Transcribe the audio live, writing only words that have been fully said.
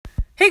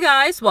Hey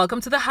guys,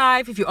 welcome to the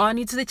Hive. If you are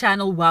new to the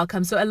channel,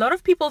 welcome. So a lot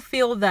of people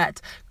feel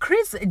that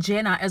Kris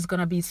Jenner is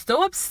gonna be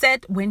so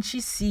upset when she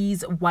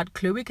sees what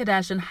Khloe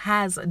Kardashian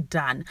has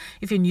done.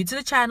 If you're new to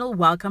the channel,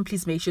 welcome.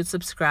 Please make sure to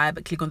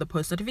subscribe, click on the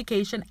post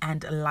notification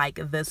and like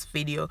this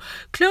video.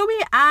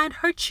 Khloe and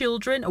her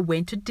children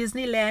went to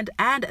Disneyland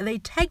and they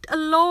tagged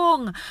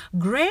along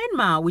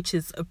grandma, which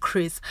is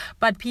Kris,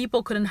 but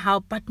people couldn't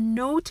help but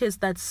notice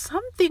that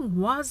something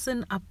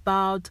wasn't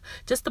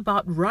just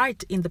about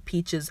right in the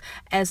pictures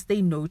as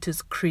they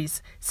notice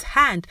Kris'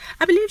 hand.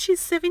 I believe she's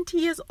 70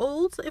 years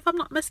old, if I'm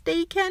not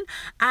mistaken,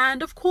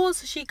 and of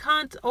course she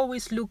can't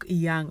always look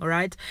young,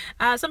 right?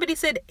 Somebody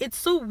said it's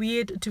so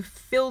weird to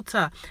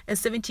filter a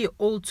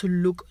 70-year-old to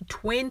look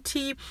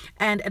 20,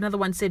 and another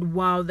one said,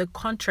 wow, the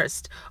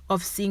contrast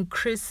of seeing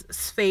Kris'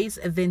 face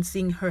and then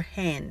seeing her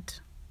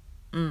hand.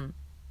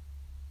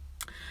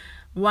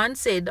 One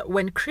said,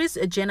 when Kris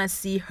Jenner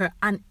see her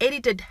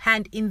unedited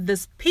hand in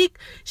this pic,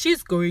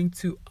 she's going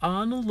to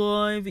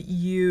unalive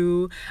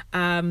you.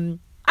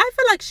 I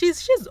feel like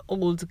she's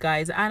old,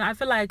 guys, and I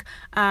feel like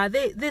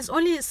there's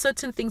only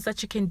certain things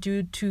that you can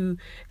do to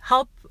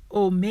help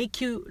or make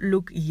you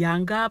look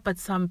younger, but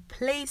some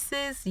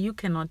places you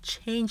cannot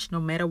change no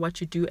matter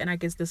what you do, and I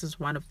guess this is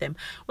one of them.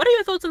 What are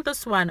your thoughts on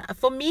this one?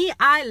 For me,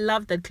 I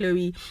love that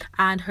Khloe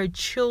and her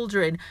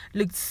children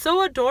looked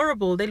so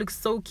adorable. They look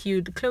so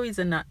cute.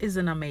 Khloe is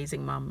an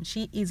amazing mom.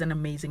 She is an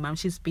amazing mom.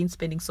 She's been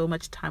spending so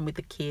much time with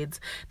the kids.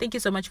 Thank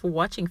you so much for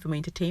watching. For more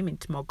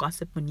entertainment, more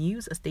gossip, more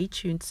news, stay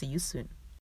tuned. See you soon.